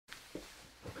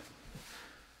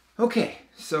Okay,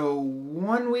 so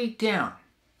 1 week down.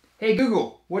 Hey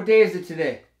Google, what day is it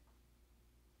today?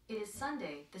 It is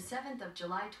Sunday, the 7th of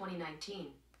July, 2019.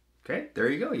 Okay, there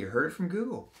you go. You heard it from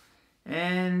Google.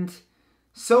 And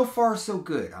so far so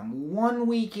good. I'm 1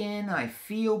 week in. I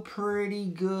feel pretty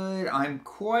good. I'm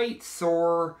quite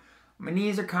sore. My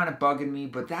knees are kind of bugging me,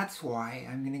 but that's why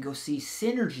I'm going to go see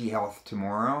Synergy Health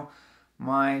tomorrow.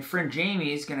 My friend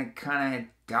Jamie is going to kind of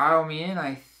dial me in,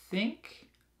 I think.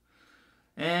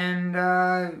 And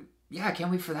yeah, I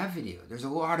can't wait for that video. There's a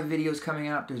lot of videos coming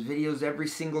up. There's videos every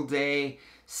single day,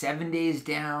 7 days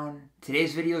down.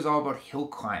 Today's video is all about hill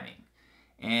climbing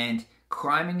and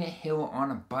climbing a hill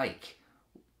on a bike.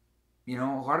 You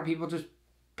know, a lot of people just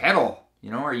pedal.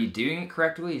 You know, are you doing it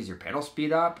correctly? Is your pedal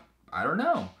speed up? I don't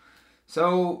know.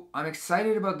 So I'm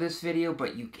excited about this video,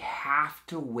 but you have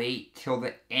to wait till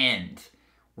the end.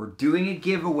 We're doing a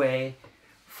giveaway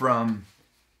from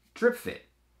DripFit.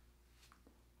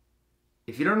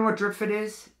 If you don't know what DripFit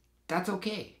is, that's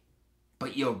okay.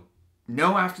 But you'll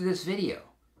know after this video.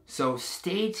 So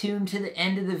stay tuned to the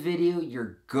end of the video.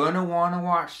 You're gonna wanna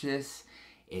watch this.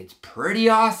 It's pretty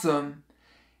awesome.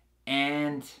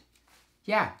 And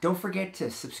yeah, don't forget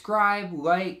to subscribe,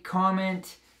 like,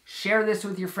 comment, share this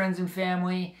with your friends and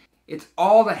family. It's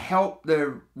all to help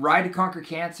the Ride to Conquer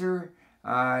Cancer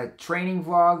training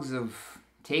vlogs of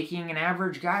taking an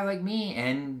average guy like me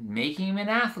and making him an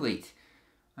athlete.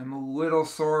 I'm a little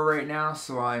sore right now,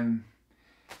 so I'm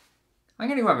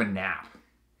gonna go have a nap.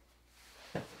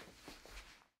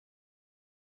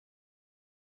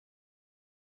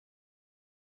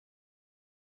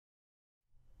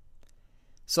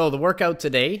 So the workout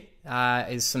today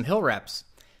is some hill reps.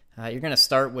 You're going to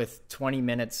start with 20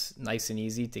 minutes nice and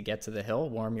easy to get to the hill,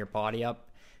 warm your body up,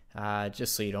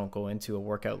 just so you don't go into a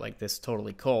workout like this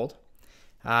totally cold.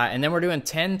 And then we're doing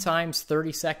 10 times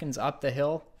 30 seconds up the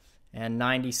hill and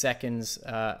 90 seconds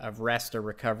of rest or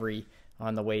recovery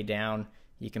on the way down.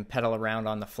 You can pedal around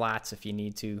on the flats if you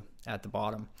need to at the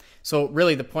bottom. So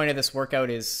really the point of this workout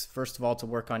is, first of all, to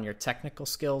work on your technical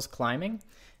skills climbing,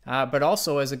 but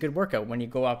also as a good workout. When you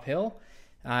go uphill,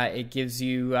 it gives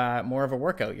you more of a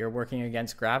workout. You're working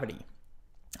against gravity.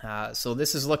 So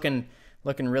this is looking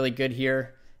really good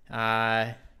here.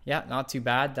 Yeah, not too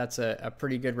bad. That's a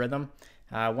pretty good rhythm.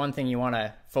 One thing you want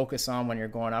to focus on when you're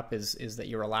going up is that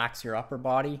you relax your upper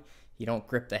body. You don't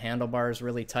grip the handlebars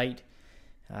really tight.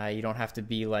 You don't have to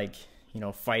be like,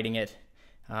 fighting it.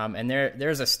 And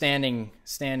there's a standing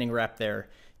rep there,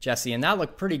 Jesse, and that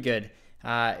looked pretty good.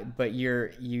 But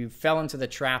you fell into the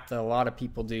trap that a lot of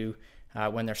people do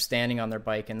when they're standing on their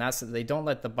bike, and that's that they don't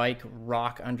let the bike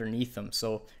rock underneath them.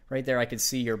 So right there I could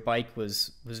see your bike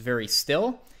was very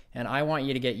still, and I want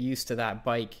you to get used to that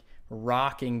bike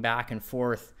rocking back and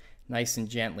forth nice and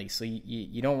gently. So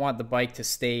you don't want the bike to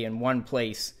stay in one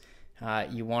place.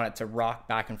 You want it to rock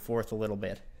back and forth a little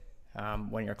bit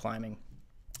when you're climbing.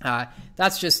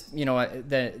 That's just,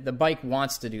 the bike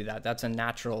wants to do that. That's a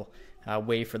natural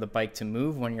way for the bike to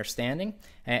move when you're standing.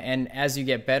 And as you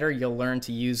get better, you'll learn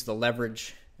to use the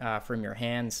leverage from your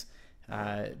hands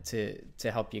to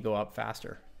help you go up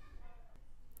faster.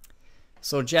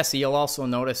 So Jesse, you'll also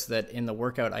notice that in the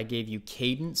workout I gave you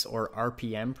cadence or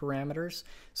RPM parameters.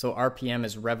 So RPM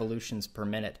is revolutions per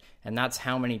minute, and that's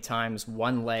how many times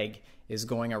one leg is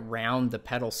going around the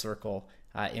pedal circle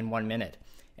in 1 minute.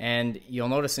 And you'll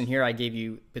notice in here I gave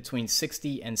you between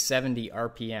 60 and 70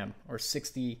 RPM, or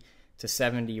 60 to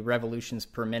 70 revolutions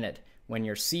per minute when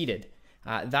you're seated.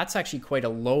 That's actually quite a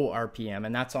low RPM,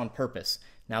 and that's on purpose.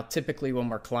 Now typically when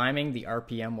we're climbing, the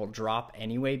RPM will drop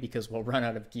anyway because we'll run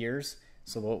out of gears.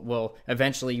 So we'll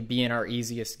eventually be in our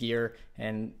easiest gear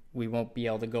and we won't be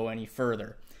able to go any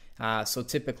further. So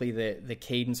typically the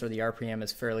cadence or the RPM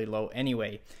is fairly low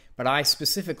anyway. But I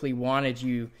specifically wanted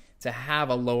you to have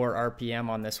a lower RPM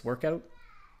on this workout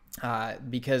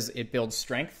because it builds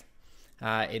strength.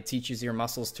 It teaches your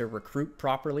muscles to recruit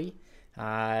properly,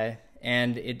 and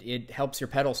it helps your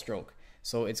pedal stroke.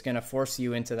 So it's going to force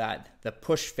you into the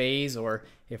push phase, or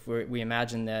if we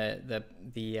imagine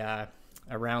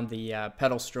around the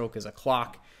pedal stroke as a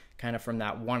clock, kind of from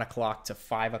that 1 o'clock to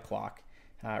 5 o'clock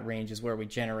range is where we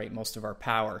generate most of our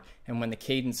power. And when the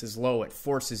cadence is low, it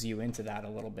forces you into that a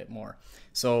little bit more.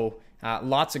 So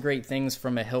lots of great things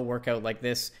from a hill workout like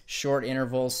this. Short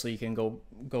intervals so you can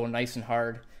go nice and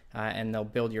hard, and they'll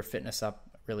build your fitness up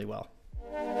really well.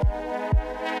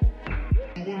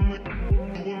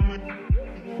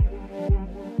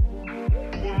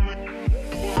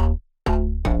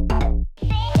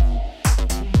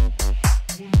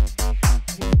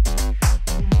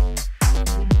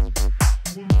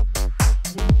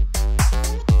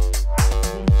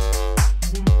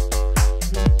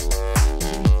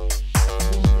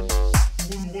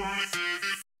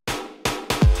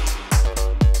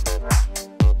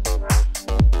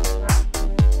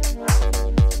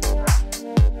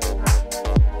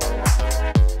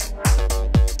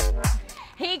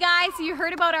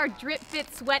 heard about our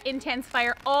DripFit Sweat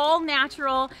Intensifier, all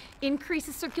natural,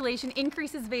 increases circulation,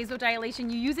 increases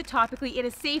vasodilation. You use it topically. It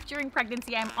is safe during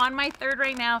pregnancy. I'm on my 3rd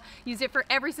right now. Use it for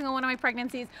every single one of my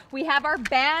pregnancies. We have our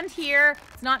band here.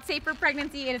 It's not safe for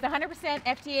pregnancy. It is 100%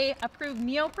 FDA approved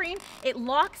neoprene. It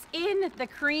locks in the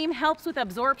cream, helps with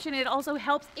absorption. It also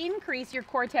helps increase your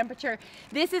core temperature.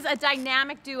 This is a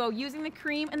dynamic duo. Using the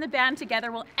cream and the band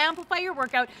together will amplify your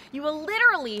workout. You will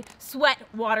literally sweat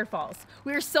waterfalls.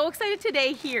 We are so excited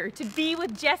today here to be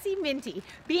with Jessie Minty,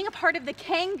 being a part of the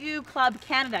Kangoo Club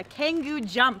Canada, Kangoo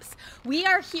Jumps. We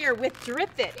are here with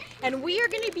DripFit, and we are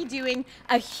going to be doing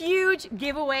a huge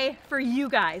giveaway for you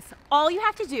guys. All you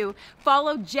have to do,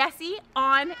 follow Jessie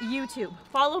on YouTube.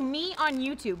 Follow me on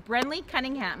YouTube, Brenley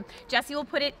Cunningham. Jessie will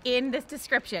put it in this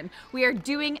description. We are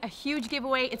doing a huge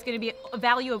giveaway. It's going to be a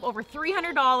value of over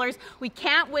 $300. We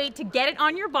can't wait to get it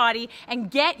on your body and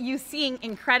get you seeing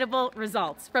incredible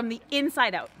results from the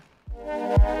inside out.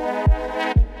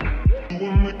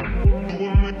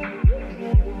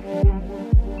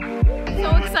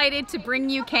 So excited to bring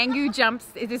you Kangoo Jumps.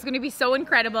 It is going to be so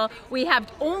incredible. We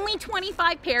have only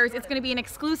 25 pairs. It's going to be an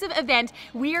exclusive event.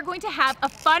 We are going to have a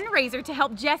fundraiser to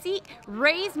help Jessie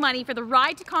raise money for the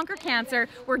Ride to Conquer Cancer.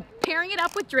 We're pairing it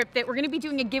up with DripFit. We're going to be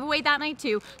doing a giveaway that night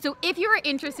too. So if you are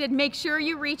interested, make sure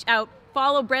you reach out.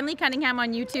 Follow Brenley Cunningham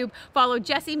on YouTube, follow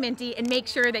Jessie Minty, and make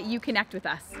sure that you connect with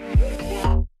us.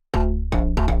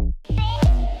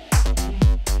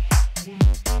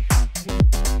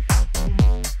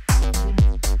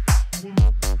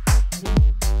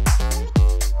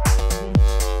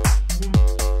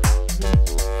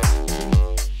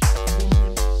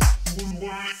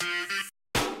 What?